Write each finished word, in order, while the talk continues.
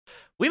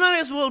We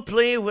might as well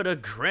play with a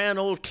grand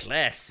old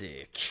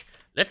classic.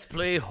 Let's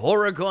play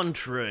Oregon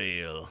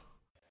Trail.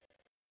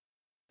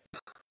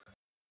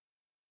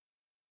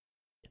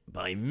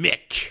 By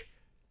Mick.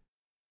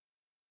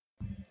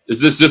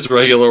 Is this just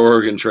regular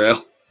Oregon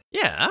Trail?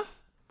 Yeah.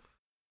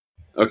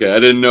 Okay, I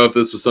didn't know if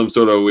this was some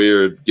sort of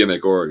weird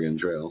gimmick Oregon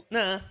Trail.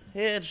 Nah,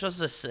 it's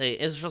just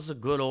a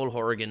good old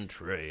Oregon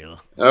Trail.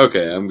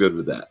 Okay, I'm good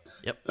with that.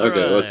 Yep.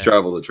 Okay, let's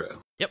travel the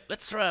trail. Yep,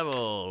 let's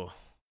travel.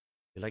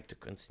 You like to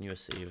continue a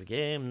save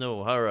game?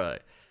 No,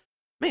 alright.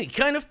 Many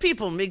kind of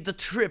people made the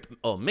trip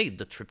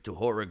to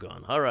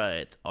Oregon.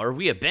 Alright. Are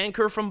we a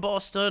banker from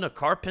Boston, a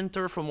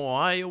carpenter from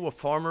Ohio, a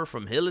farmer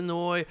from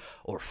Illinois,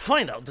 or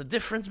find out the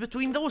difference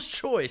between those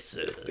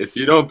choices? If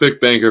you don't pick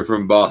banker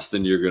from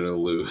Boston, you're gonna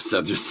lose.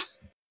 I'm just...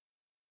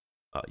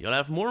 You'll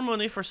have more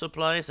money for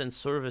supplies and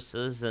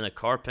services than a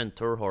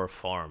carpenter or a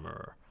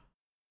farmer.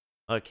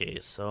 Okay,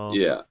 so...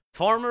 Yeah.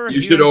 Farmer...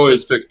 You should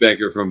always pick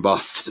banker from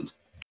Boston.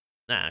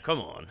 Nah, come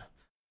on.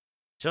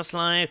 Just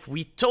like,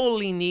 we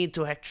totally need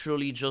to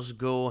actually just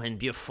go and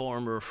be a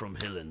farmer from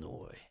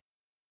Illinois.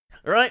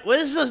 Alright, what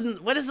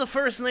is the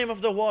first name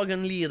of the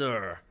wagon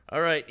leader?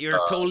 Alright, you're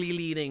totally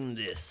leading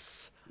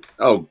this.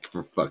 Oh,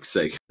 for fuck's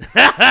sake.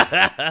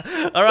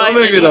 Alright. Don't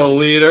make me the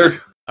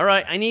leader.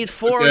 Alright, I need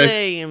 4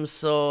 names,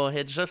 so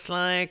it's just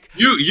like...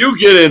 You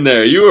get in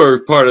there. You are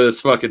part of this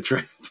fucking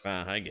trip.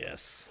 I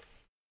guess.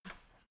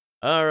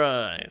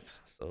 Alright,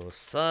 so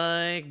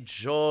Psych,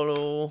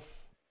 Jolo...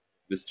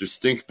 Mr.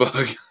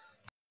 Stinkbug.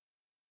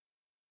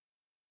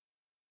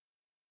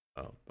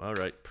 Oh,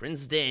 alright,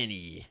 Prince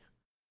Danny.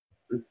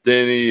 Prince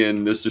Danny and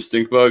Mr.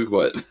 Stinkbug?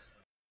 What?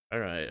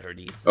 Alright, are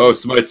these... Oh,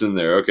 Smite's in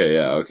there. Okay,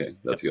 yeah, okay.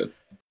 That's good.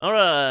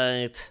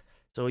 Alright.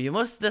 So you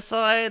must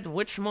decide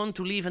which month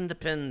to leave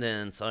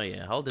Independence. Oh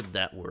yeah, how did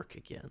that work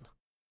again?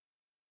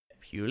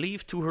 If you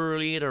leave too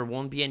early, there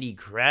won't be any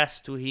grass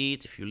to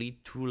eat. If you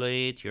leave too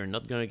late, you're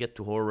not gonna get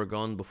to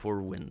Oregon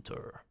before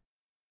winter.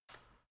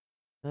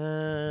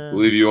 I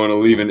believe you want to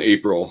leave in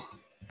April.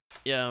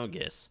 Yeah, I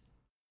guess.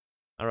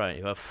 Alright,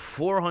 you have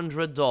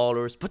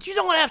 $400, but you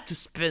don't have to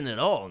spend it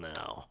all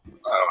now.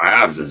 I don't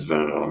have to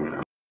spend it all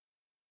now.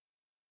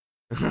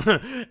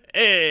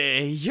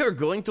 Hey, you're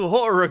going to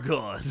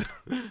Oregon!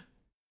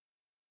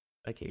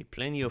 Okay,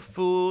 plenty of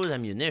food,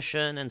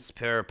 ammunition, and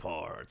spare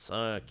parts.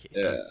 Okay.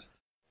 Yeah.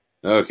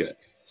 Okay,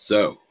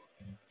 so,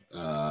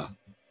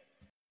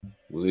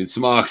 we'll need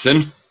some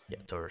oxen. Yeah,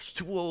 there's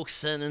 2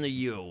 oxen and a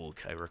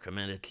yoke. I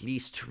recommend at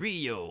least 3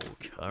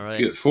 yoke. Alright. Let's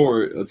get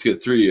 4, let's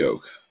get 3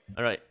 yoke.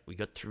 Alright, we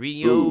got 3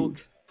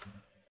 yoke.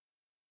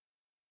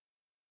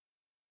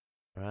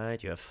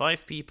 Alright, you have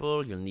 5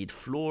 people. You'll need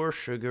flour,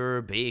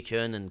 sugar,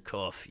 bacon, and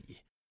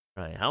coffee.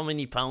 Alright, how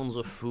many pounds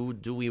of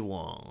food do we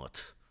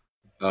want?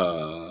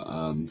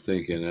 I'm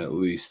thinking at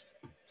least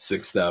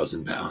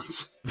 6,000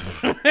 pounds.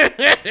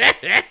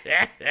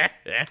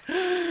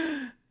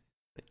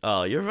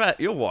 Oh,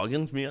 you're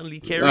walking me only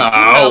carrying 2,000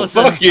 Oh,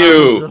 fuck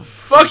you! of...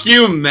 Fuck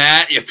you,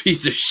 Matt, you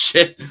piece of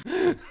shit!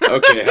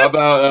 Okay, how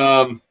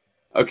about,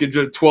 okay,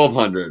 just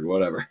 1,200,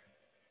 whatever.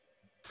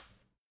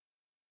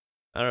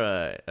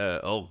 Alright,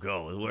 oh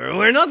god,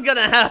 we're not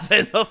gonna have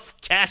enough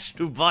cash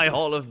to buy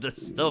all of the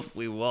stuff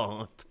we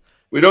want.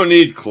 We don't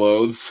need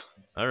clothes.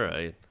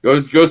 Alright. Go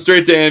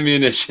straight to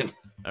ammunition.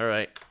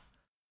 Alright.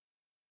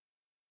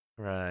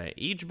 Right,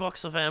 each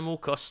box of ammo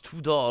costs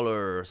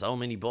 $2. How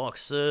many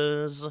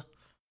boxes?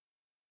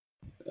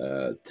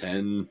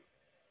 10.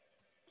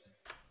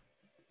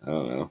 I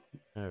don't know.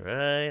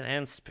 Alright,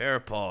 and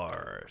spare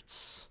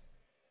parts.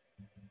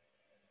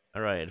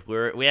 Alright,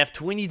 we have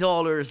 $20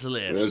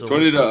 left. We have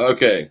 $20.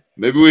 Okay,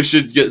 maybe we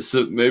should get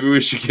some. Maybe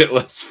we should get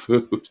less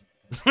food.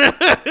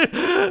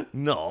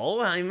 No,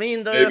 I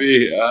mean the...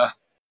 Maybe.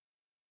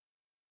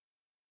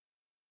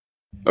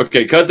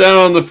 Okay, cut down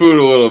on the food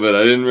a little bit.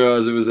 I didn't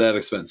realize it was that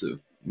expensive.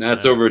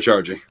 That's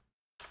overcharging.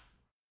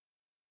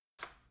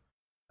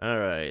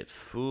 Alright,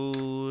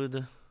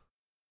 food.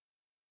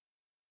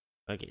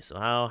 Okay, so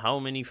how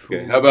many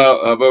food? Okay, how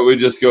about we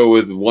just go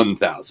with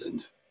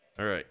 1,000?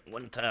 Alright,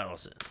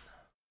 1,000.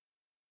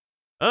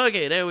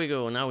 Okay, there we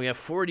go. Now we have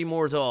 $40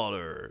 more.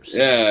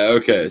 Yeah,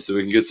 okay, so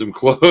we can get some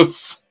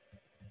clothes.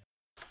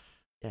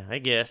 Yeah, I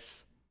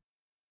guess.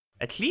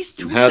 At least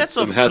some 2 hats, sets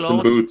of some hats clothes.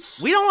 and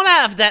boots. We don't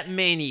have that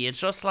many.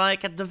 It's just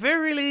like, at the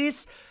very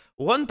least,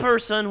 one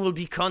person will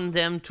be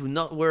condemned to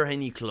not wear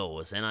any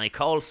clothes. And I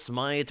call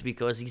Smite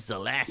because he's the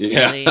last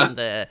name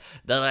that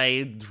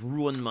I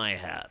ruined my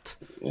hat.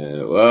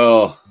 Yeah,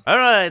 well...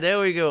 Alright, there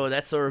we go.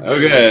 That's our...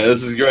 Okay,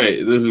 this is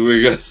great.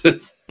 We're good.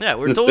 Yeah,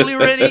 we're totally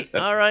ready.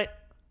 Alright.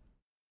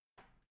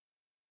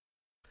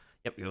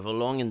 Yep, you have a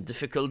long and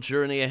difficult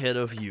journey ahead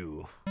of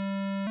you.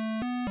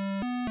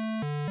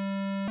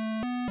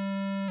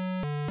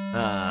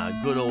 Ah,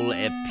 good old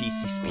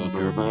PC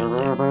speaker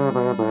music.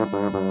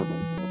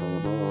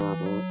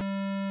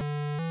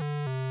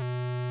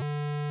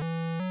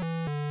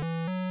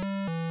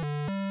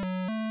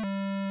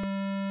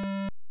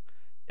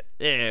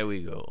 There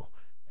we go.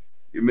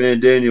 Your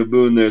man Daniel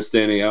Boone there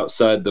standing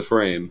outside the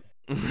frame.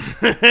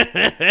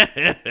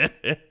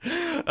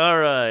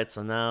 Alright,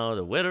 so now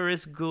the weather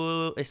is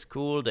good, is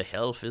cool, the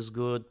health is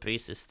good,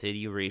 pace is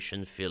steady,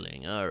 ration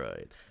filling.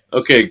 Alright.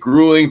 Okay,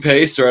 grueling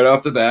pace right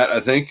off the bat, I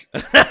think.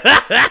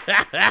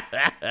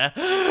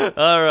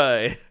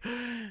 Alright.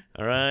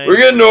 Alright. We're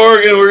getting to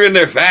Oregon, we're getting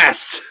there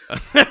fast.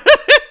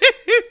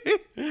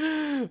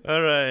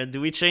 Alright,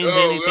 do we change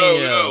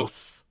anything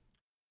else?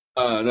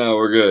 No,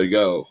 we're good,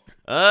 go.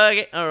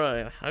 Okay,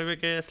 alright. I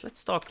guess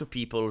let's talk to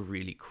people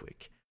really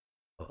quick.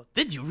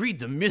 Did you read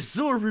the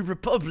Missouri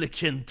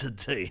Republican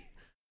today?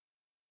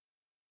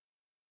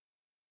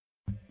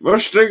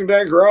 Mustangs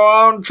that grow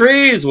on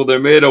trees. Well, they're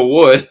made of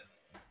wood.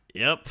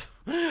 Yep.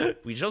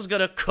 We just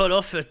gotta cut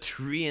off a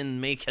tree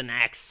and make an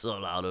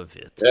axle out of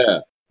it. Yeah.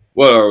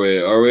 What are we?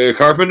 Are we a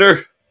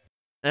carpenter?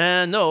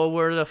 No,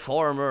 we're the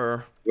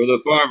farmer. We're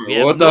the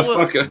farmer. What the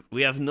fuck?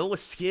 We have no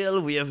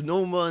skill, we have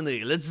no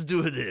money. Let's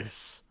do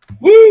this.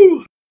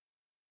 Woo!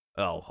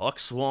 Oh, Huck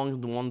swung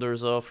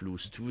wanders off,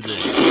 lose 2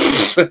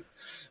 days.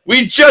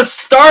 We just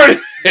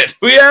started it!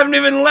 We haven't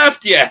even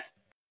left yet!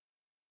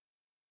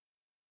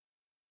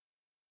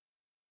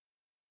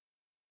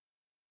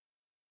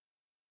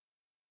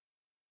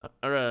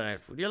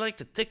 Alright, would you like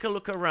to take a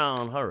look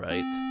around?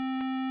 Alright.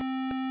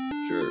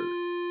 Sure.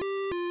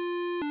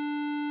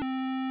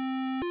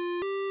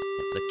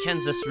 The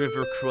Kansas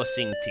River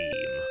Crossing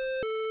team.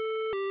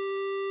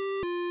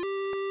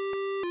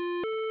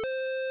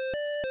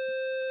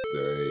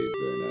 Very,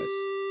 very nice.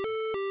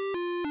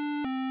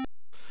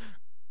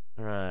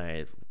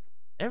 Alright.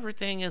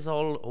 Everything is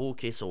all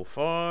okay so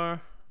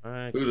far.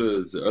 Alright.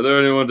 Are there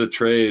anyone to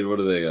trade? What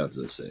do they have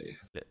to say?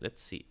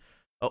 Let's see.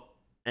 Oh,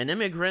 an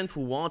immigrant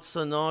who wants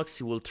an ox,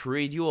 he will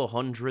trade you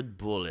 100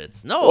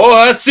 bullets. No!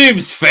 Oh, that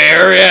seems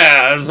fair,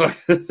 yeah.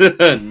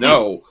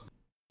 No.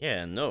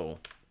 Yeah, no.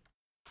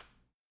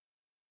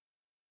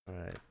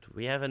 Alright, do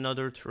we have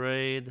another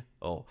trade?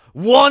 Oh,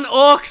 1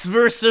 ox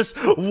versus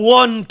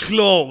 1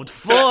 cloth.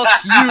 Fuck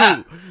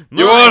you!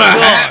 You want a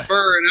hat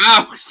for an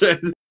ox?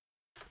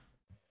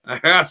 I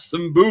have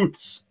some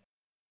boots.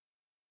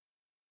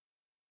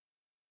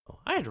 Oh,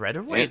 I'd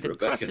rather wait than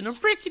cross in a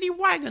rickety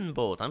wagon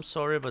boat. I'm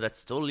sorry, but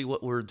that's totally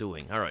what we're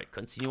doing. Alright,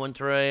 continue on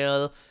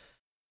trail.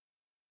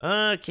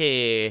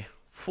 Okay,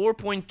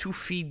 4.2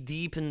 feet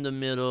deep in the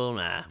middle.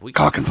 Nah, we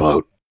cock and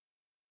float.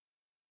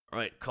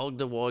 Alright, caulk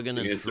the wagon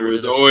and there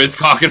is always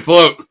cock and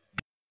float.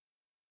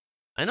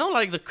 I know,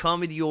 like, the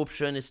comedy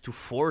option is to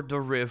ford the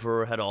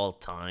river at all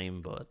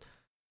time, but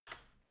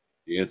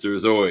the answer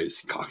is always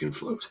cock and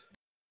float.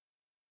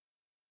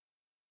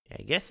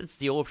 I guess it's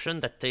the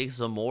option that takes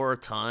the more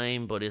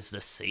time, but is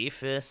the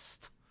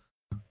safest.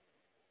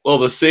 Well,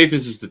 the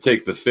safest is to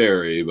take the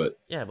ferry, but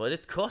yeah, but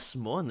it costs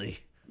money.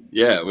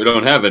 Yeah, we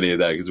don't have any of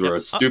that because we're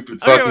a stupid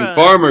fucking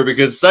farmer.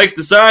 Because Psych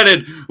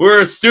decided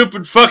we're a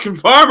stupid fucking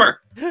farmer.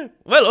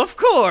 Well, of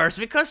course,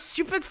 because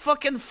stupid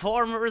fucking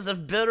farmers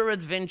have better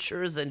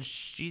adventures than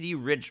shitty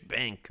rich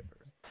bankers.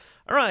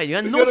 All right, you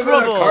had no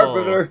trouble.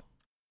 Carpenter.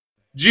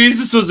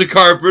 Jesus was a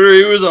carpenter.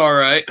 He was all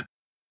right.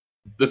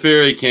 The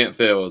ferry can't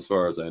fail, as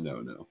far as I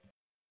know. No.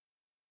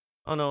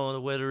 Oh no,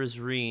 the weather is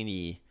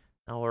rainy.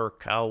 Now our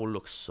cow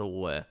looks so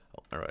wet.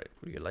 Oh, all right,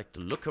 would you like to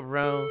look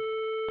around?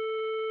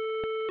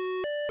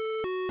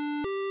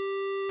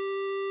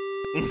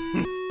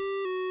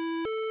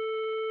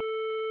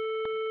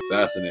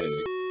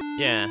 Fascinating.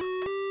 Yeah.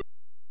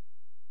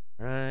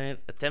 Right,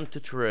 attempt to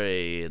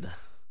trade.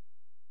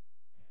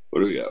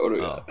 What do we got? What do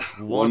we got?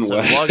 One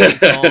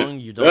wagon.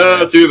 You don't.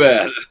 Oh, too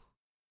bad.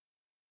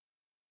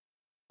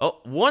 Oh,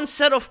 1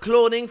 set of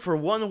clothing for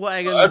 1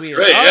 wagon. That's wheel.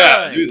 great.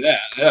 Yeah, right. Do that.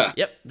 Yeah.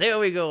 Yep, there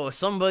we go.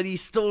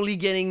 Somebody's totally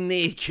getting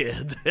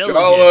naked.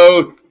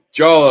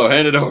 Jolo,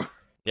 hand it over.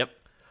 Yep.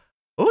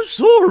 Oh,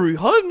 sorry.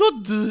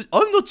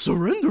 I'm not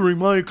surrendering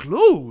my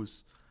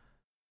clothes.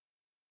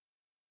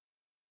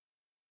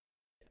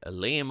 A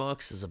lame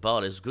ox is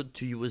about as good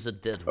to you as a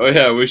dead one. Oh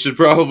yeah, we should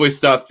probably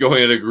stop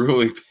going at a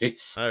grueling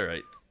pace.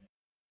 Alright.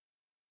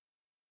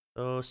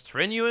 So,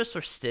 strenuous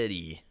or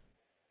steady?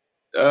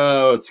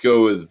 Let's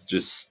go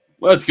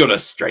to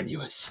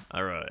strenuous.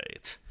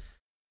 Alright.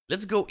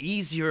 Let's go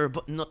easier,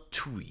 but not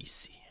too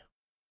easy.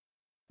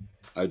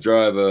 I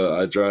drive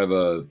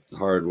a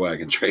hard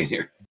wagon train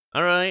here.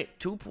 Alright,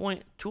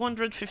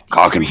 250.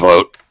 Cock and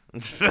float.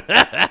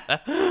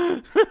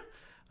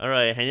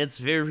 Alright, and it's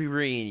very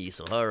rainy,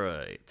 so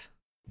alright.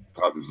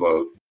 Cock and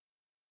float.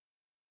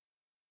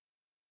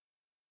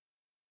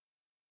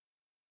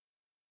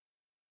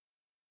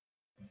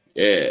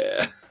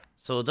 Yeah.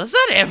 So does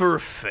that ever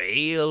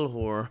fail,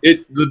 or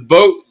the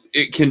boat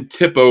can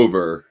tip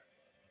over?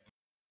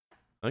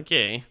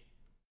 Okay.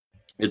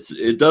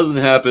 It doesn't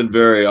happen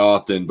very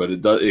often, but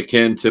it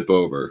can tip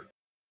over.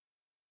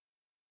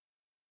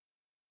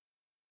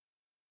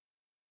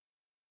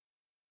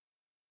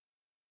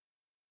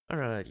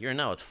 Alright, you're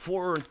now at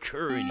Fort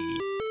Kearney.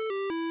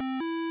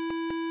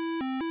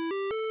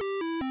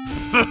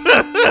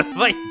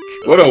 My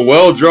God. What a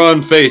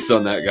well-drawn face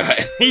on that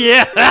guy.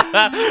 Yeah,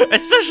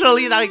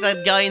 especially like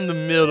that guy in the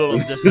middle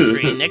of the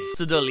screen next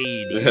to the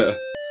lady. Yeah.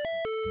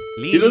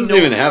 He doesn't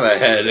even have a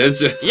head. It's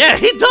just... Yeah,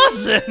 he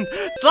doesn't!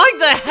 It's like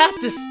the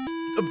hat is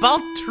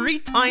about 3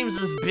 times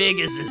as big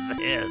as his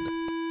head.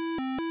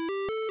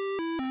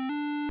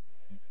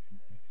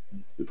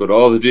 You put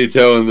all the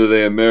detail into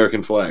the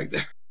American flag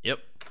there. Yep.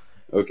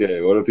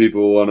 Okay, what do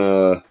people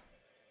wanna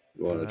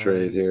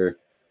trade here?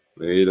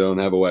 They don't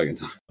have a wagon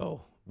tongue.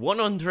 Oh,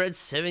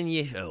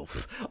 170. Oh,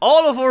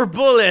 all of our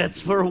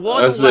bullets for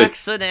one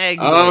wax and egg.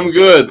 I'm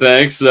good,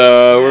 thanks.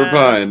 We're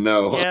fine.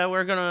 No. Yeah,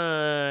 we're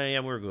gonna.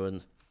 Yeah, we're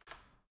good.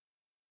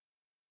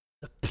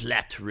 The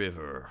Platte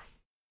River.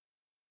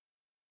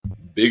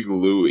 Big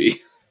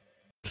Louie.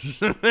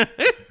 Hey,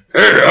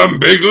 I'm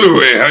Big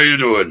Louie. How you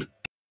doing?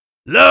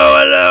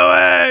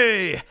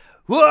 Louie!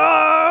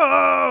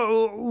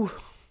 Whoa!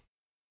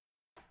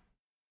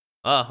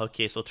 Ah,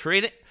 okay, so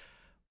trade it.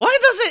 Why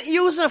does it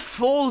use a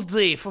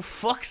foldy, for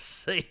fuck's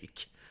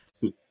sake?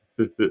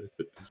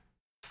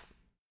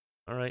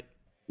 Alright.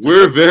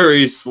 We're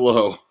very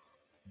slow.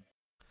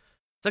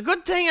 It's a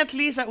good thing at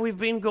least that we've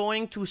been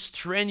going to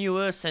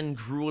strenuous and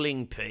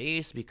grueling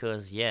pace,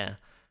 because, yeah,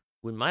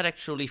 we might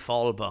actually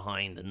fall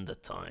behind in the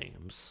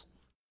times.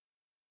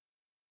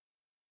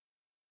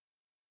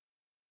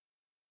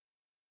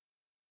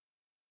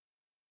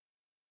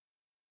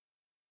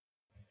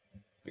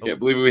 I can't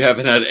believe we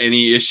haven't had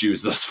any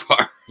issues thus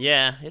far.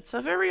 Yeah, it's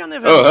a very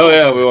uneventful. Oh, hell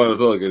yeah, we want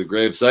to look at a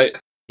grave site.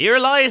 Here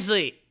lies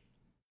he.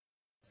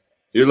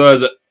 Here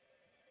lies it.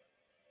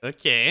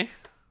 Okay.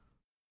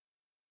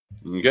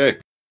 Okay.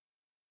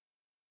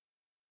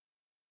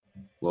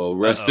 Well,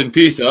 rest in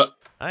peace, huh?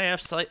 I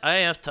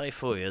have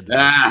typhoid.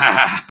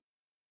 Ah!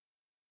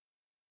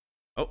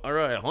 Oh,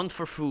 alright, hunt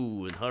for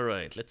food.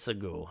 Alright, let's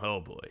go.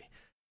 Oh boy.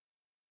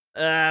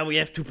 We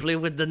have to play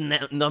with the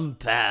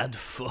numpad.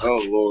 Fuck.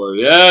 Oh lord.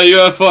 Yeah, you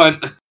have fun.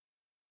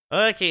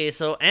 Okay,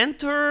 so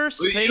enter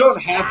space. Well, you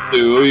don't have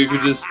to. You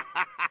could just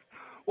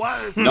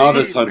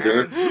novice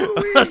hunter.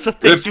 So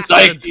Crypt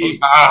psyche.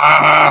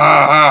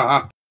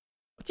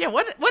 Yeah,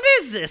 what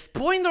is this?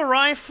 Point the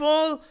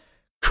rifle,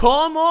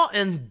 comma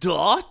and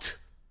dot?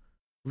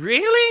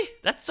 Really?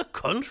 That's the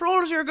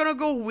controls you're gonna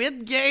go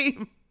with,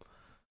 game?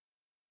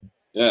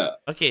 Yeah.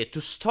 Okay, to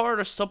start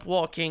or stop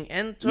walking,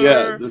 enter.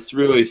 Yeah, this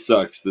really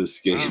sucks, this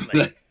game.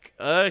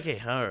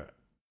 Okay, alright.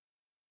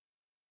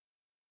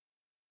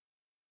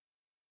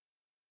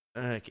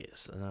 Okay,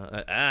 so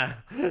now,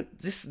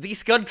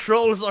 these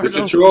controls are the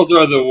controls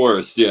are the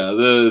worst. Yeah,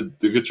 the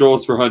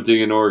controls for hunting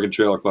in Oregon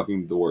Trail are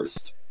fucking the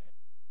worst.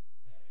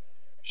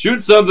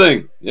 Shoot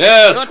something!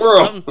 Yeah,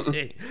 squirrel!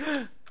 Something.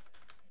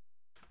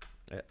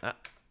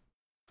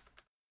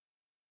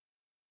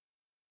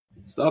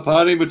 Stop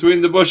hiding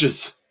between the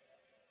bushes.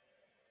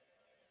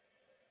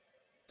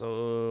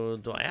 So,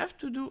 do I have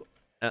to do...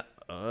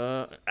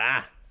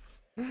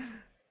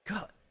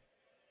 God.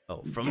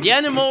 Oh, from the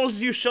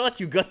animals you shot,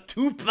 you got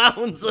 2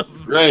 pounds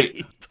of Great.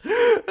 meat.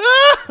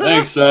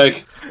 Thanks,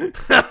 Ike.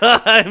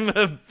 I'm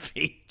a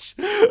peach.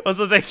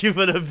 Also, thank you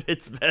for the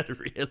bits better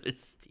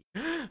realistic.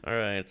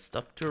 Alright,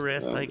 stop to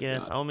rest, I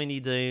guess. God. How many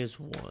days?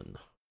 1.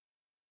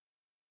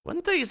 1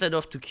 day is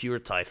enough to cure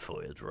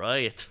typhoid,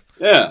 right?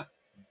 Yeah.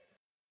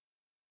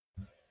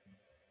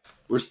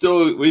 We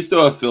still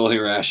have filling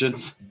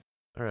rations.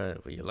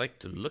 Alright, well, you like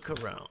to look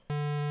around.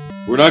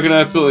 We're not gonna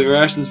have filling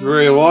rations for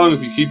very long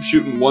if you keep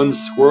shooting 1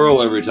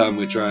 squirrel every time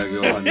we try and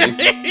go hunting.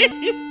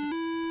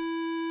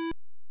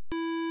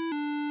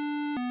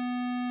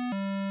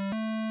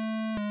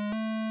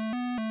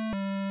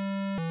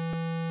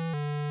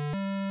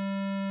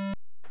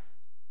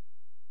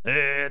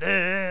 It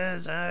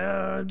is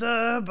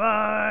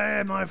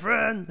goodbye, my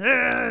friend.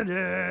 It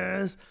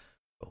is.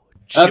 Oh,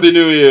 Happy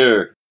New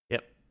Year.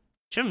 Yep.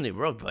 Chimney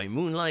rubbed by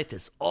moonlight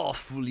is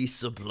awfully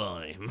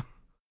sublime.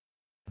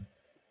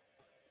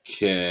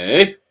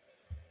 Okay.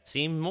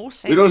 See,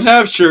 most we don't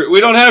have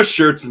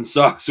shirts and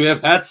socks. We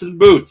have hats and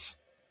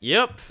boots.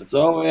 Yep. That's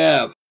all we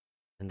have.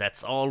 And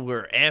that's all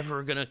we're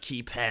ever gonna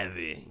keep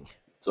having.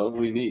 That's all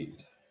we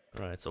need.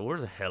 Right, so where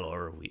the hell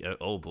are we?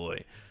 Oh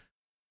boy.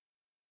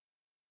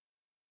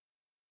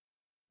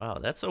 Wow,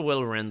 that's a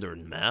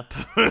well-rendered map.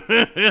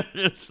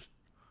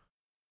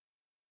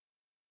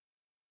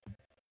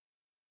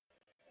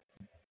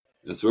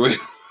 That's where we...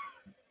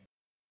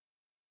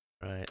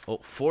 Right. Oh,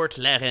 Fort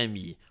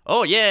Laramie.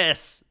 Oh,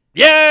 yes!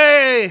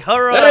 Yay!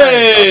 Alright!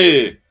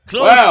 Hey!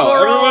 Clothes wow,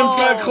 everyone's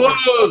got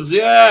clothes,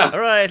 yeah!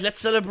 Alright, let's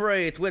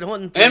celebrate with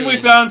hunting. And we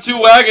found 2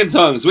 wagon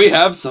tongues. We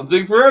have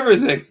something for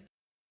everything.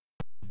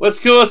 Let's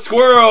kill a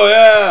squirrel,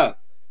 yeah!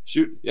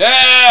 Shoot,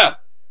 yeah!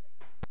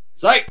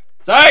 Sight!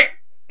 Sight!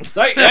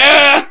 Sight,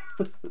 yeah!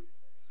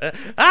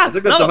 I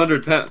think that's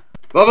 100 pounds.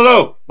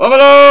 Buffalo!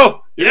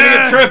 Buffalo! You're gonna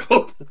get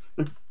tripled!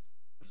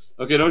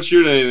 Okay, don't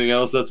shoot anything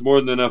else. That's more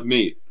than enough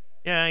meat.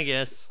 Yeah, I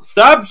guess.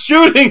 Stop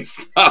shooting!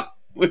 Stop!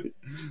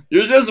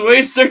 You're just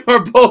wasting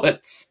our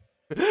bullets.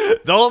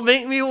 Don't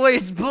make me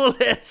waste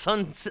bullets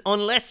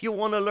unless you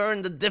want to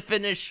learn the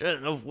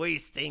definition of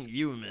wasting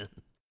human.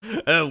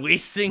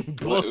 Wasting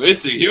bullets.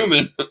 Wasting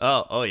human?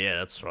 Oh yeah,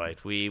 that's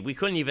right. We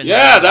couldn't even...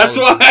 Yeah, that's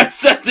why I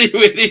said you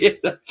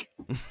idiot.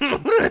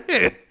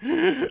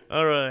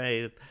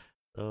 Alright.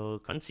 So,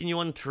 continue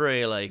on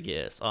trail, I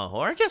guess. Oh,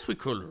 or I guess we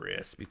could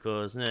rest,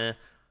 because, nah.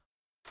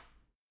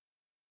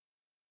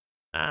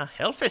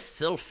 Health is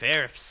still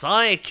fair.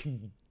 Psych!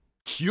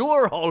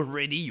 Cure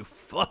already, you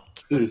fuck!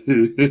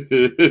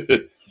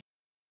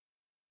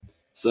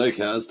 Psych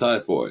has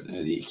typhoid,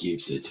 and he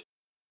keeps it.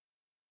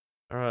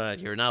 Alright,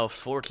 you're now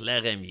Fort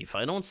Laramie. If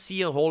I don't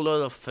see a whole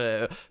lot of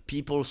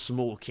people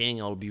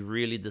smoking, I'll be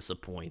really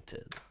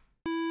disappointed.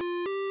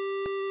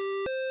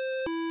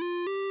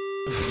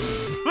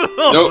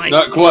 Oh nope,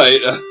 not God.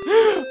 quite.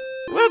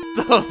 What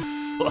the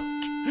fuck?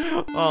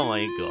 Oh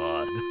my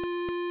god.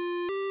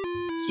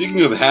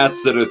 Speaking of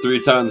hats that are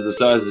 3 times the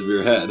size of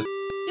your head.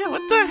 Yeah,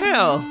 what the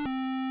hell?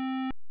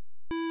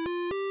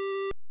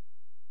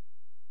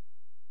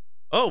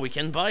 Oh, we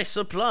can buy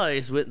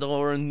supplies with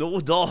our no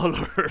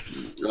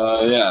dollars.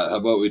 Yeah, how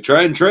about we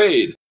try and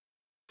trade?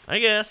 I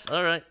guess,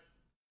 alright.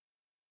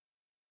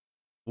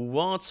 Who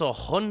wants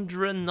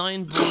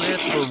 109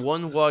 bullets for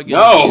 1 wagon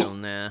wheel?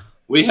 Nah.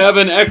 We have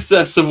an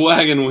excess of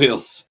wagon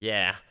wheels.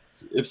 Yeah.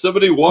 If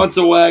somebody wants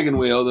a wagon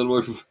wheel, then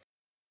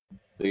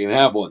they can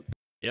have one.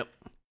 Yep.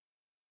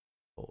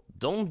 Oh,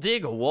 don't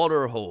dig a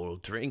water hole.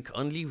 Drink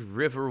only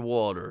river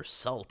water.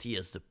 Salty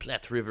as the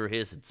Platte River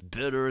is, it's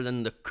better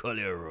than the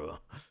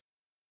cholera.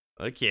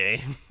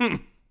 Okay.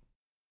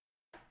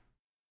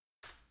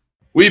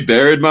 We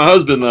buried my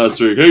husband last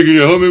week. Hey, can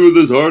you help me with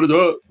this heart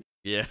attack?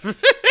 Yeah.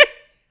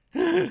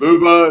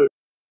 Bye-bye.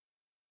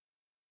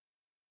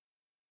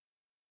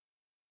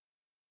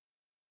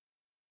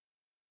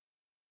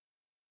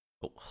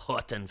 Oh,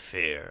 hot and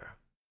fair.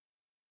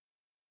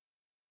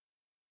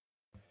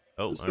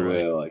 Oh, That's the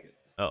way I like it.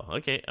 Oh,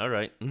 okay,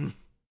 alright.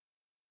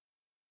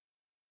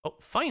 Oh,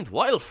 find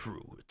wild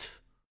fruit.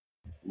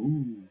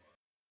 Ooh.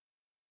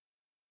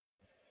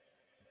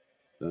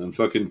 And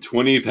fucking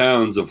 20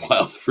 pounds of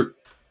wild fruit.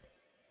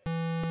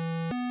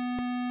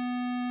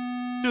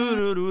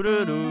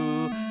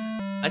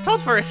 I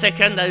thought for a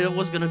second that it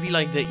was gonna be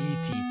like the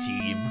E.T.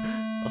 team.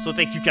 Also,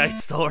 thank you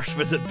guys stars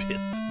for the bit.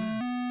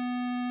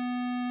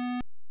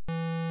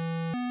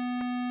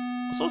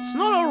 So it's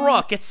not a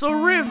rock, it's a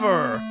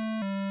river.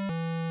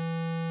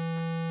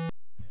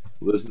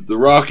 The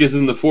rock is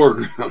in the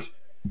foreground.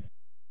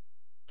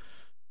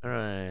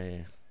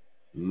 Alright.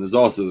 And there's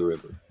also the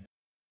river.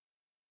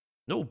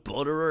 No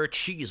butter or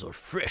cheese or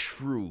fresh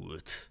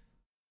fruit.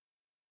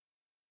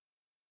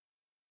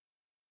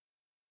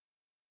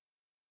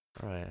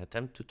 Alright,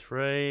 attempt to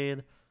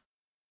trade.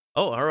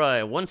 Oh,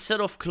 alright. 1 set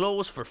of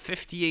clothes for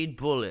 58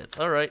 bullets.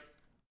 Alright.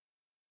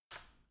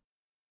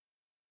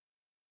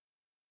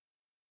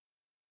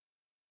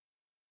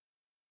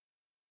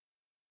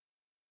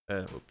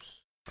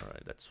 Oops.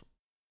 Alright, that's...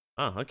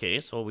 Ah, okay,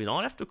 so we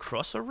don't have to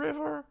cross a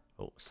river?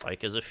 Oh,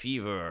 Psych has a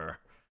fever.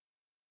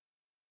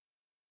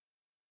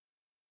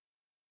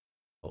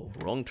 Oh,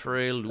 wrong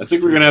trail. I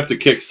think we're gonna have to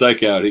kick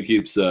Psych out. He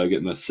keeps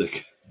getting us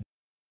sick.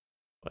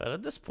 Well,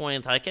 at this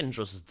point, I can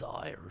just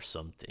die or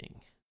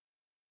something.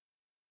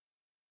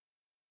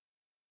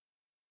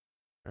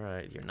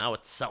 Alright, you're now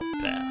at South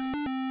Pass.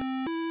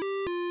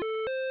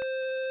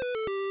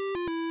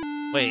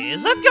 Wait,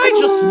 is that guy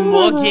just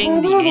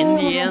mugging the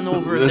Indian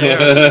over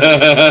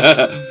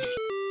there?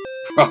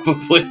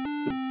 Probably.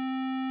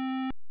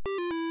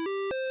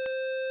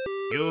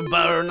 You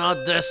better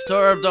not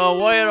disturb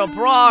the way of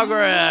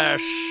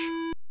progress!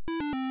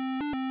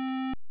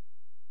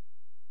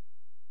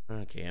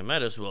 Okay, I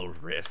might as well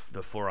rest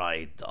before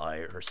I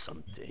die or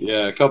something.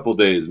 Yeah, a couple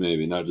days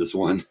maybe, not just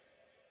one.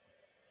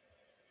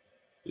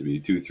 Maybe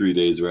 2-3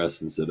 days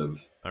rest instead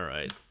of...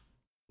 Alright.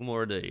 2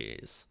 more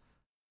days.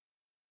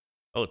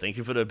 Oh, thank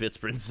you for the bits,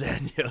 Prince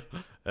Daniel.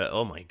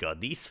 Oh my god,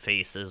 these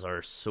faces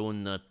are so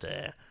not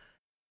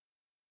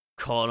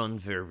caught on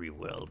very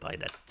well by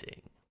that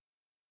thing.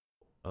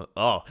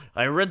 Oh,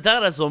 I read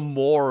that as a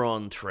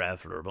moron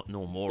traveler, but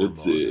no more.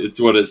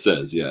 It's what it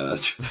says, yeah.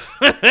 That's...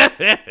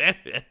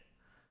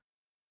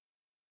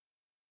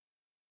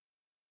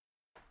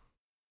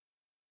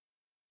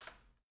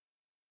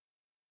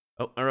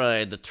 Oh,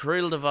 alright, the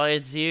trail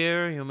divides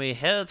here. You may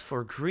head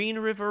for Green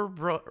River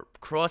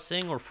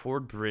Crossing or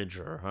Fort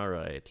Bridger.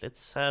 Alright,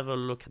 let's have a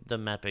look at the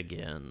map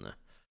again.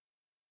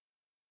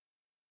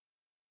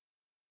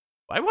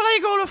 Why would I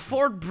go to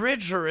Fort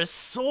Bridger? It's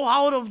so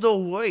out of the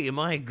way,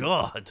 my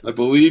god. I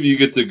believe you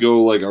get to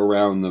go, like,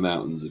 around the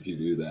mountains if you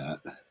do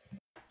that.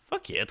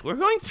 Fuck it, we're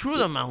going through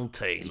the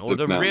mountain, or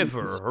the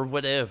river, or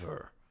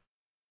whatever.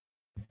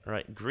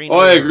 Alright, Green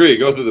River. I agree,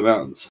 go through the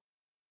mountains.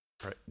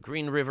 Alright,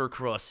 Green River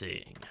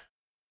Crossing.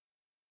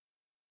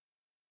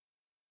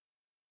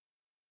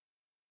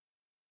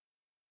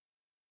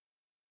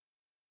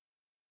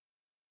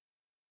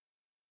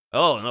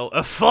 Oh no,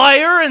 a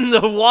fire in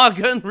the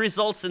wagon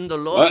results in the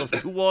loss of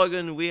 2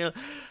 wagon wheels.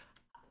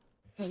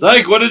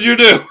 Stike, what did you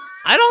do?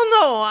 I don't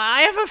know,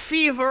 I have a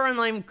fever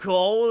and I'm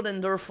cold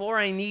and therefore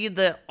I need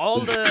all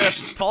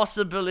the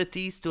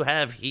possibilities to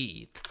have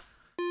heat.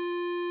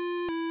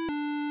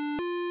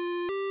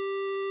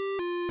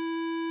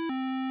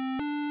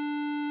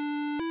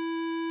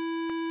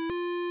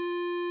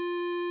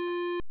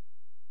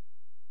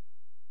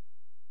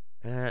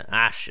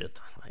 Ah, shit.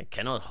 I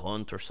cannot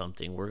hunt or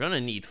something. We're gonna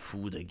need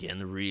food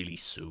again really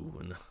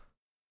soon.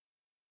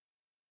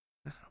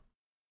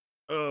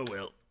 Oh,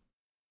 well.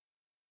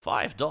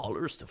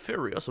 $5 to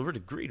ferry us over the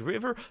Great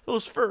River?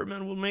 Those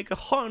ferrymen will make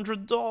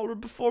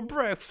 $100 before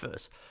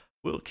breakfast.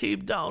 We'll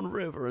keep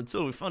downriver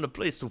until we find a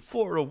place to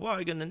ford a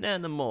wagon and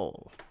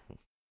animal.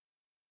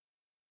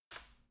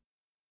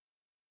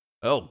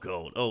 Oh,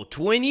 God. Oh,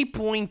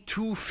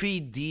 20.2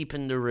 feet deep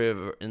in the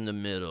river, in the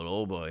middle.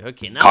 Oh, boy.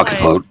 Okay, now Cock and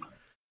float.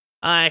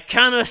 I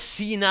kind of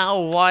see now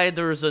why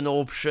there's an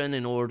option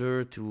in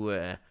order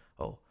to,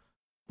 oh.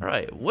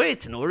 Alright,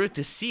 wait, in order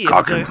to see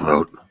Cock if and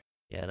float.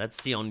 Yeah,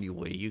 that's the only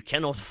way. You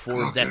cannot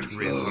ford that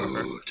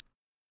river.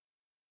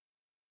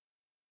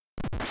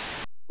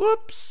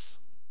 Whoops.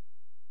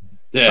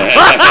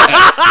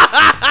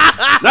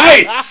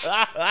 Nice!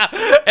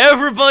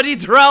 Everybody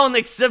drown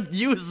except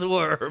you,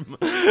 Swarm.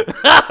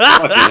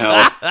 Fucking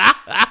hell.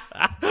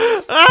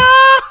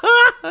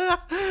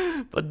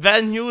 But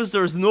bad news,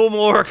 there's no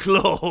more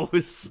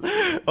clothes.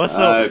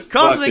 Also,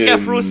 Cosmic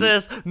Afro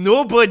says,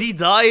 nobody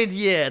died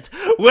yet.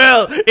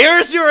 Well,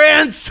 here's your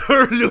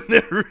answer,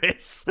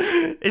 Lunaris.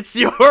 It's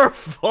your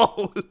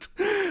fault.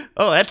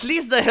 Oh, at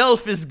least the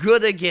health is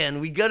good again.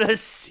 We gotta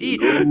see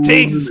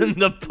things in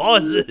the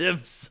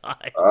positive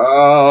side.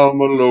 I'm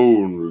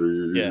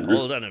lonely. Yeah,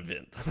 hold on a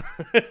bit.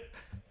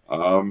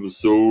 I'm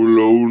so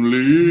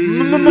lonely.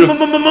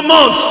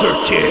 Monster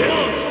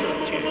kill!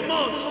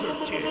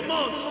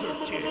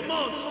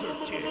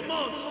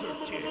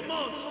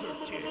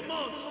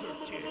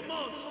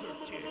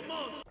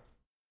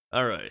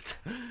 Alright.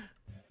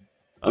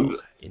 I'm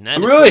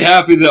really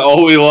happy that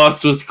all we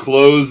lost was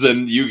clothes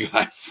and you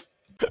guys.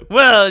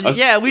 Well,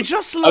 yeah, we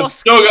just lost. I've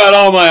still got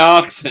all my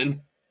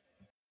oxen.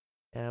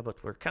 Yeah,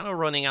 but we're kind of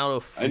running out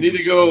of food. I need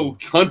to go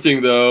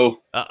hunting,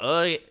 though.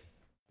 Alright.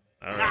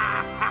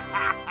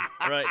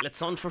 Alright, let's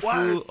hunt for food.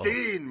 What a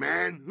scene,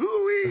 man.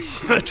 Hooey.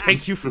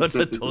 Thank you for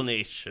the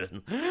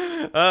donation.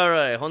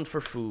 Alright, hunt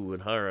for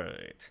food.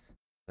 Alright.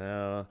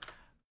 Now...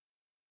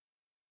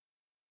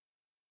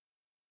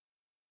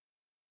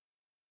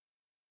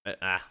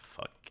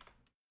 fuck.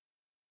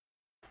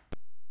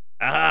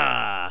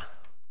 Aha!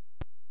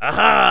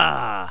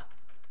 Aha!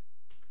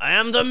 I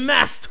am the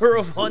master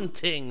of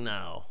hunting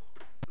now.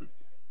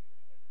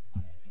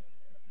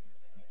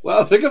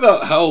 Wow, think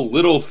about how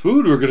little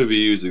food we're going to be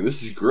using.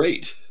 This is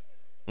great.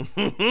 I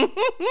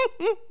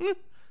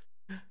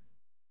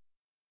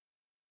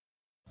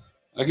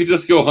could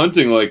just go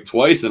hunting like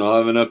twice and I'll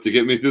have enough to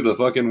get me through the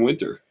fucking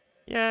winter.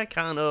 Yeah,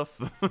 kind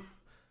of.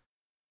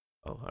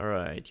 Oh,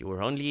 alright. You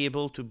were only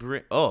able to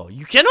bring... Oh,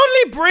 you can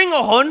only bring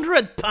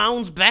 100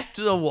 pounds back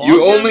to the water?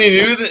 You only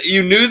knew that?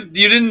 You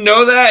didn't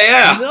know that?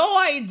 Yeah. No,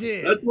 I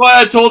did. That's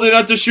why I told you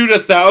not to shoot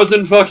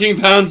 1,000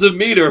 fucking pounds of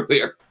meat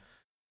earlier.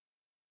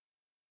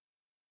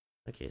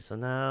 Okay, so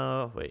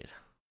now... Wait.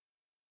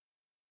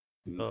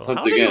 Oh,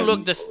 Once how do again. you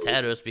look the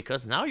status?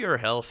 Because now your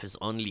health is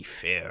only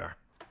fair.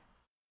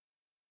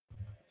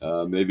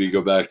 Maybe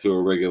go back to a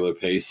regular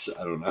pace.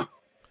 I don't know.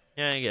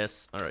 Yeah, I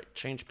guess. Alright,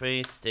 change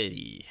pace,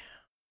 steady.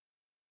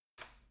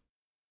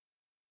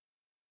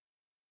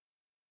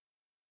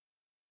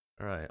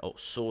 Alright, oh,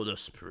 Soda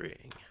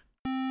Spring.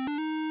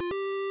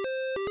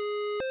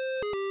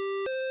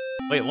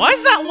 Wait, why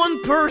is that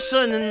one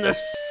person in the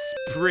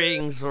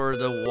springs or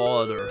the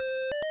water?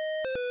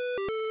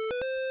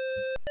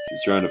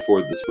 She's trying to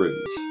ford the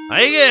springs.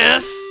 I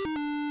guess.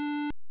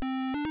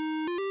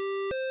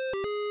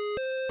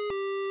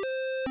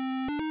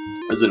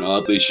 There's an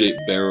oddly shaped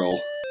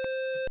barrel.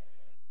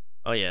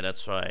 Oh yeah,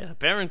 that's right.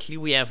 Apparently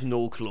we have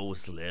no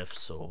clothes left,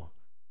 so...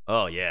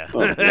 Oh yeah.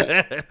 Oh,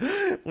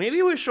 yeah.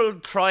 Maybe we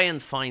should try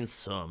and find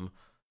some.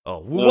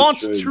 Oh, who Oh,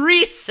 wants true.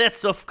 3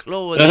 sets of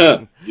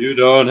clothing? You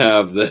don't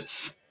have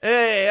this.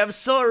 Hey, I'm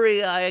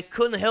sorry, I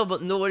couldn't help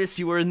but notice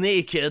you were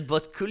naked,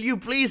 but could you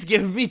please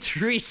give me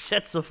 3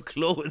 sets of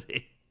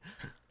clothing?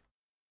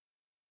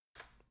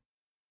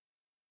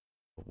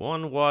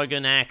 1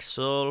 wagon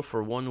axle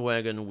for 1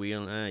 wagon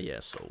wheel. Yeah,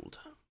 sold.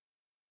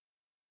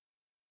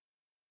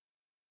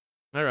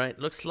 Alright,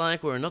 looks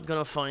like we're not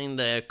gonna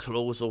find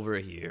clothes over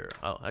here.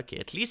 Oh, okay,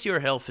 at least your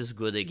health is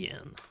good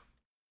again.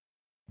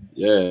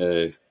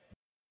 Yay.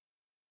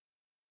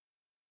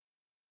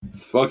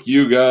 Fuck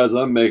you guys,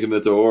 I'm making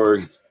it to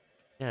Oregon.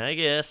 Yeah, I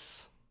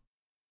guess.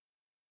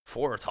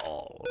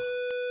 Fortall.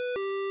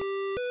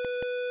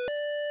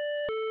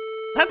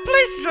 That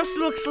place just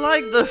looks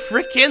like the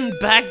freaking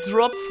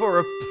backdrop for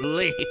a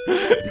play.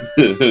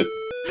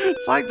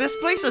 Like, this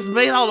place is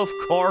made out of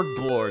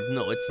cardboard.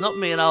 No, it's not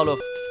made out of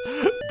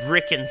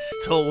brick and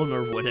stone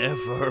or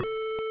whatever.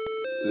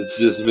 It's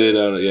just made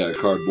out of, yeah,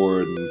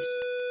 cardboard and...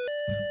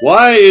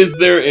 Why is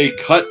there a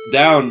cut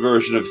down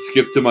version of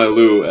Skip to My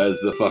Lou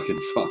as the fucking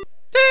song?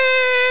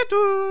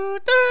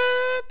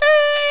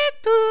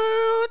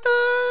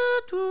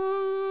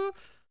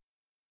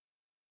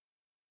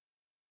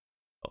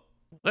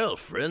 Well,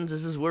 friend,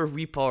 this is where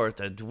we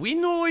parted. Do we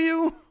know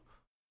you?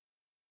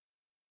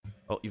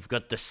 Oh, you've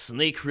got the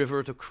Snake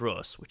River to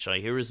cross, which I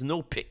hear is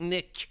no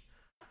picnic.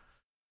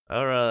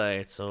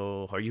 Alright,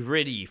 so are you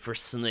ready for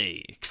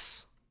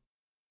snakes?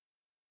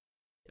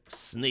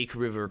 Snake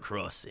River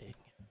crossing.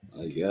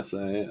 I guess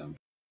I am.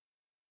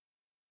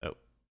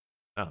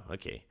 Oh,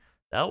 okay.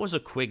 That was a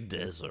quick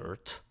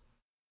desert.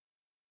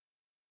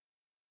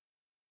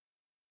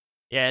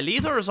 Yeah,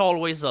 leader is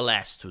always the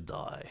last to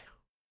die.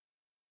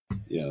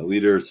 Yeah,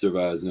 leader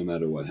survives no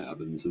matter what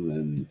happens, and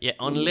then Yeah,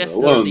 when unless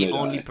they're they're alone, the they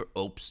only die.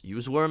 oops,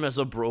 use worm as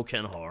a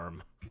broken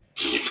arm.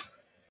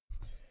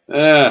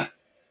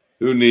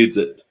 Who needs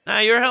it? Nah,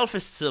 your health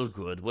is still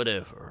good,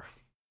 whatever.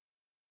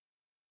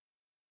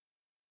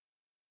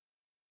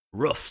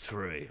 Rough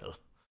trail.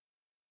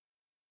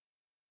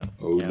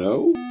 Oh Yeah.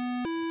 no!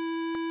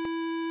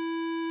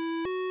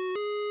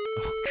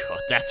 Oh god,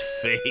 that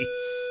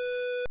face.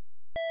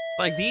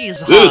 Like these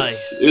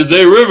This high. is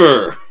a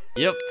river.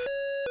 Yep.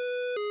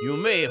 You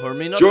may or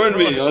may not Join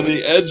cross me on it.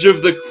 the edge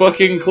of the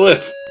fucking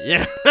cliff.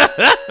 Yeah.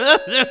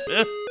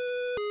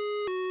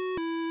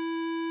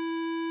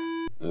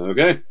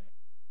 Okay.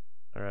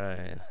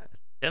 Alright.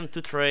 Attempt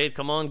to trade.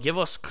 Come on, give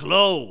us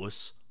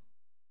clothes.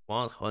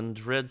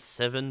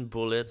 107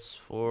 bullets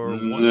for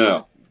one.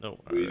 No, No,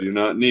 we alright. do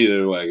not need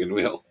a wagon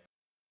wheel.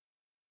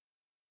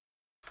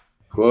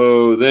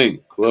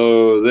 Clothing,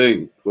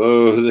 clothing,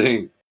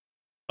 clothing.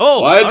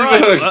 Oh, Why do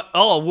alright.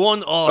 Oh,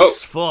 one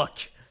ox. Fuck.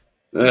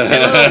 We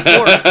cannot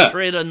afford to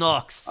trade an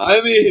ox.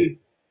 I mean,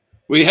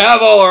 we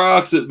have all our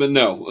oxen, but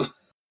no.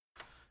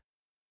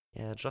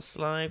 Yeah, just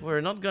like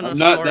we're not gonna I'm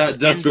not start that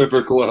desperate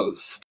for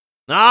clothes.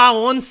 Ah,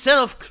 one set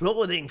of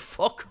clothing.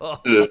 Fuck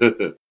off.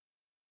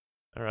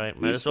 Alright,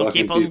 might These as well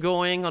keep fucking on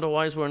going,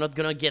 otherwise we're not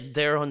gonna get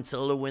there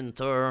until the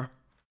winter.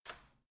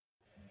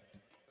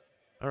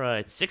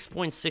 Alright,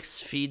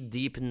 6.6 feet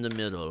deep in the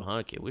middle.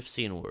 Okay, we've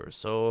seen worse.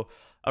 So,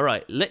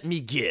 alright, let me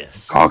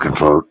guess. Caulk and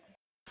float.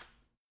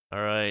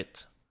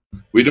 Alright.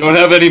 We don't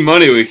have any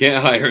money. We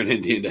can't hire an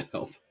Indian to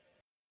help.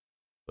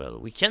 Well,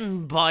 we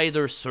can buy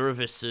their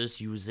services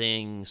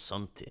using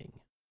something.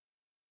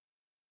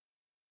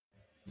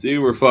 See,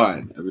 we're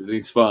fine.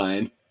 Everything's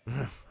fine.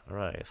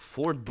 Alright,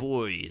 Fort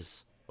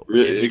Boys.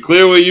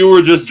 Clearly, you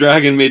were just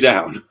dragging me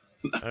down.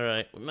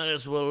 Alright, we might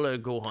as well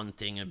go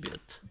hunting a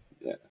bit.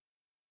 Yeah.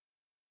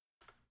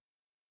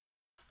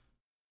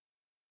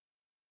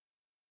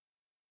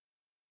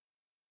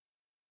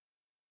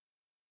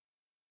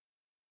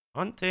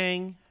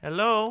 Hunting.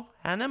 Hello,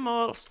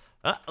 animals.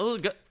 Oh,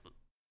 God.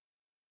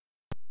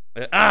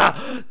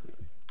 Ah!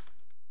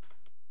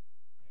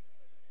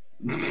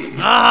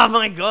 Ah,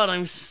 my God,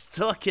 I'm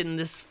stuck in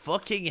this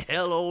fucking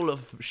hellhole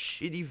of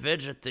shitty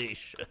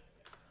vegetation.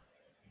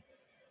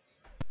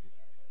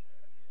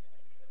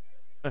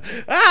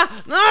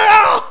 Ah!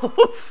 No!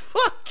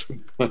 Fuck!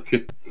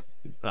 Okay.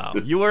 Oh,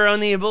 you were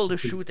unable to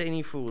shoot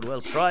any food.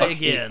 Well, try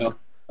again. Hell,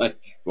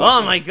 like,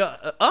 Oh my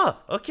God.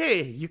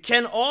 Okay. You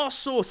can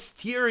also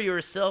steer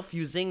yourself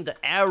using the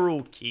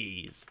arrow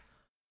keys.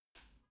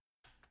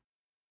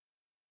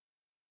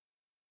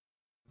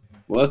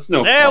 Well, that's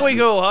no There fun. we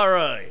go. All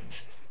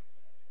right.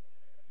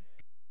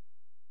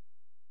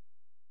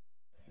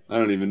 I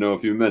don't even know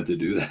if you meant to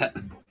do that.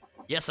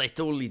 Yes, I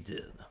totally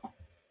did.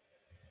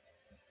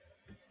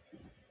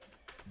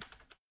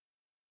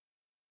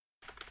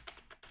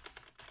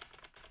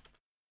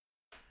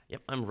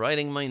 Yep, I'm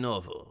writing my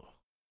novel.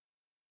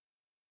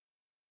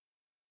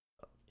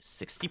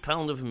 60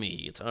 pounds of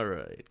meat. All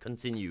right,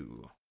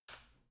 continue.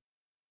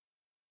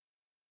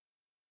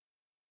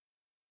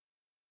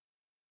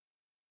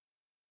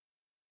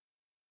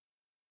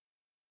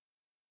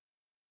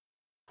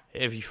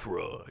 Heavy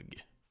frog.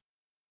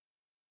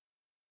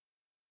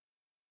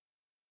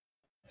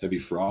 Heavy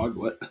frog?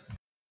 What?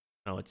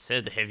 No, it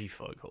said heavy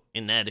frog.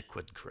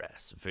 Inadequate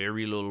grass.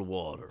 Very little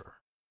water.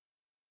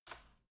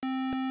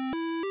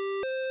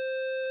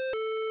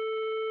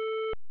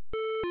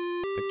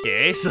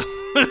 Okay, so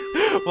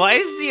why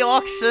is the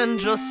oxen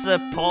just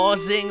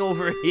pausing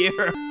over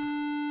here?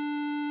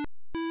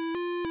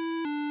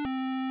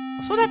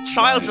 So that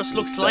child just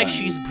looks like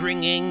she's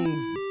bringing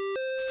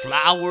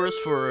flowers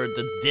for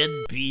the dead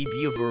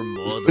baby of her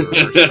mother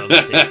or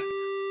something.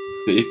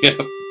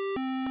 Yep.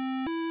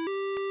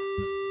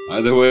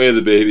 Either way,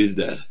 the baby's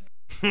dead.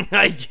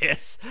 I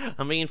guess.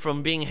 I mean,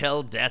 from being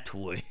held that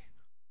way.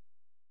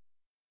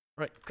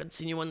 Right,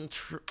 continue on.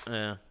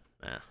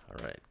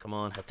 Alright, come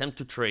on. Attempt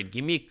to trade.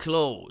 Give me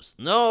clothes.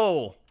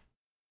 No!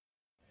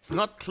 It's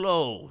not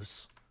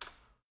clothes.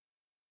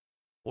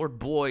 Or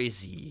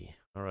Boise.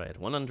 Alright,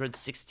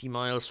 160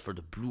 miles for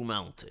the Blue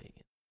Mountain.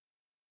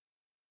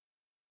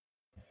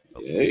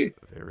 Yay.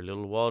 Very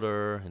little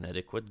water,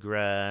 inadequate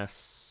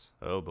grass.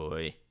 Oh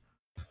boy.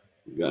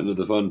 We got into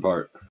the fun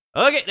part.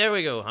 Okay, there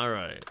we go.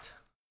 Alright.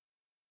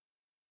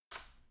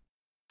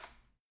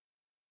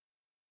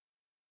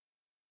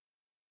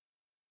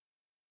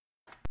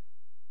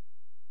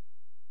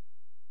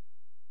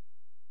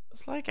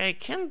 It's like I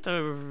can't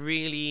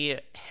really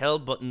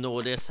help but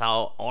notice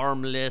how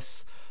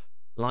armless,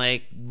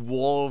 like,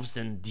 wolves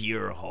and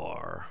deer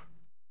are.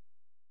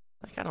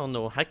 Like, I don't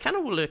know. I kind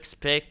of will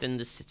expect in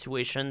this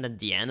situation that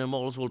the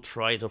animals will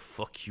try to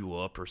fuck you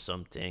up or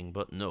something,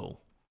 but no.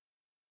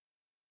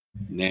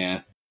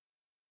 Nah.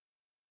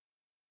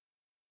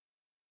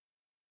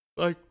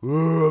 Like,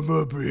 oh, I'm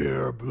up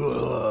here.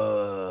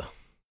 Blah.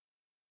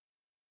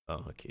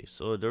 Oh, okay,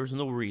 so there's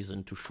no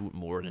reason to shoot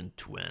more than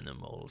 2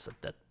 animals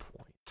at that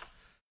point.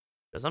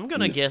 Because I'm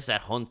gonna guess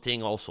that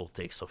hunting also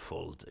takes a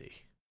full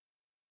day.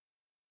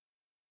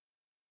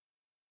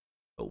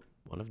 Oh,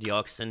 one of the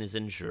oxen is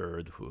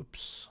injured.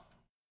 Whoops.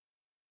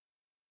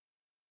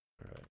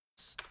 Alright,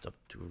 stop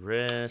to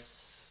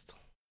rest.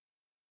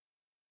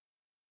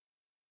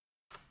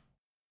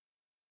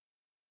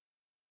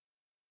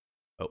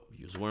 Oh,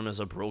 use worm as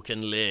a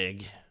broken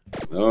leg.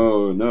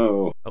 Oh,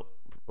 no. Oh,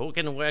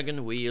 broken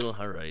wagon wheel.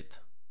 Alright.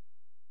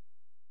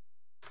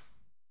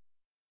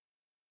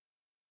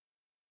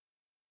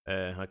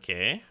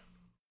 Okay.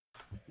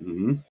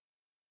 Mm-hmm.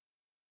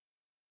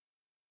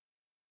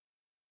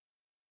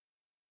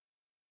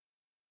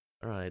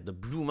 Alright, the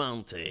Blue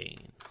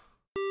Mountain.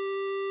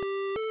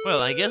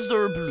 Well, I guess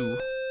they're blue.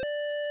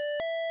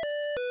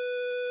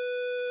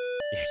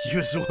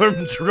 Use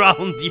worm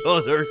drown the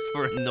others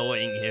for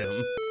annoying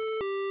him.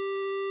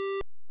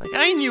 Like,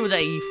 I knew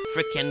that he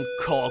frickin'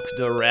 caulked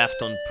the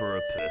raft on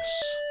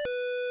purpose.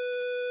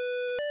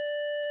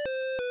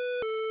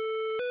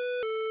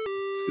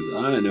 It's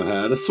because I know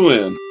how to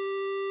swim.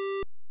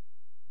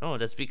 Oh,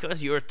 that's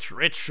because you're a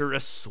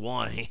treacherous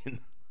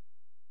swine.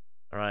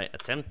 Alright,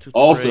 attempt to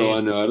Also, trade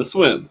I know how to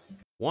swim.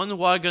 one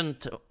wagon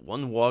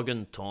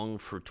tongue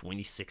for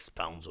 26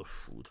 pounds of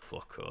food.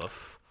 Fuck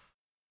off.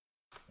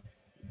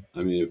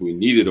 I mean, if we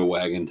needed a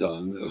wagon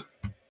tongue, though.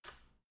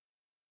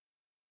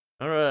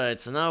 Alright,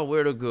 so now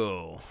where to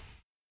go?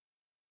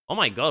 Oh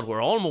my god,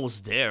 we're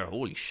almost there.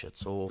 Holy shit.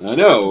 So I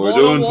know, we're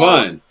doing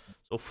fine.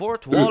 So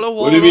Fort Walla Walla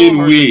What do you mean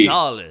or we?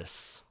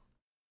 Dallas?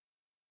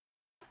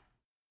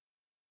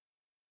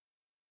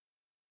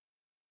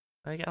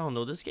 Like, I don't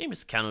know, this game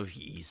is kind of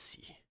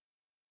easy.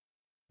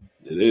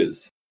 It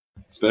is.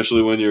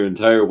 Especially when your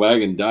entire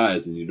wagon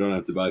dies and you don't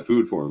have to buy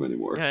food for them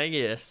anymore. Yeah, I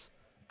guess.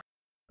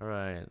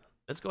 Alright,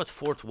 let's go at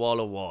Fort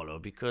Walla Walla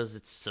because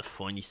it's a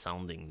funny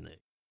sounding name.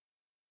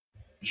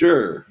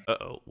 Sure.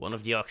 Uh-oh, one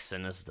of the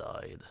oxen has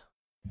died.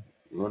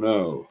 Oh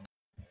no.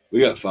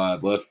 We got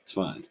 5 left, it's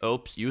fine.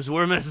 Oops,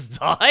 Useworm has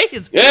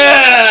died?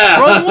 Yeah!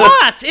 From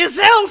what? His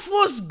health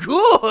was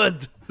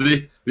good!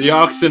 The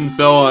oxen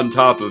fell on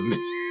top of me.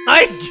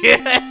 I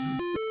guess!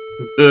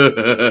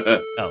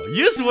 Oh,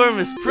 Useworm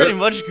has pretty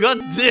much got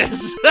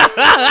this.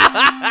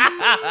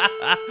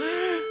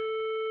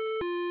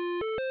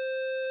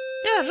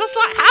 Yeah, just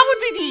like, how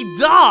did he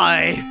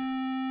die?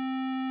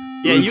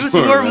 Yeah,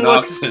 Useworm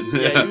was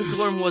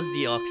Useworm was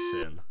the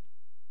oxen.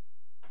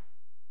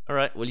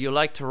 Alright, will you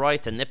like to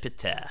write an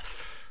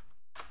epitaph?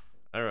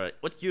 Alright,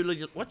 what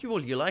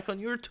will you like on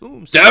your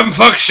tombstone? Damn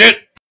fuck shit!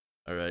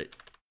 Alright.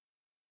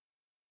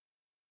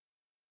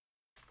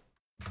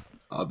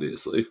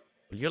 Obviously.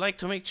 Would you like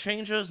to make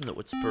changes? No,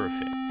 it's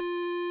perfect.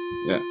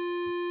 Yeah.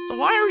 So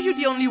why are you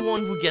the only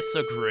one who gets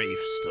a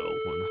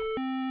gravestone?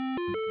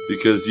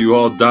 Because you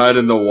all died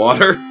in the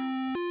water?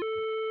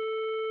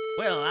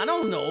 Well, I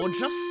don't know,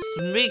 just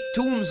make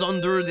tombs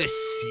under the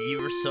sea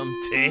or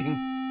something.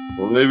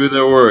 Well, maybe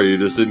there were, you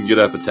just didn't get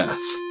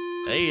epitaphs.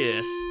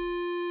 Yes.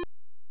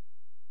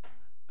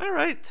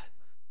 Alright.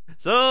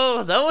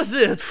 So, that was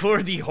it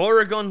for the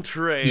Oregon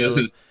Trail.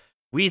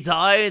 We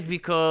died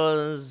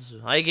because,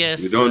 I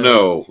guess... We don't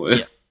know.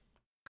 Yeah.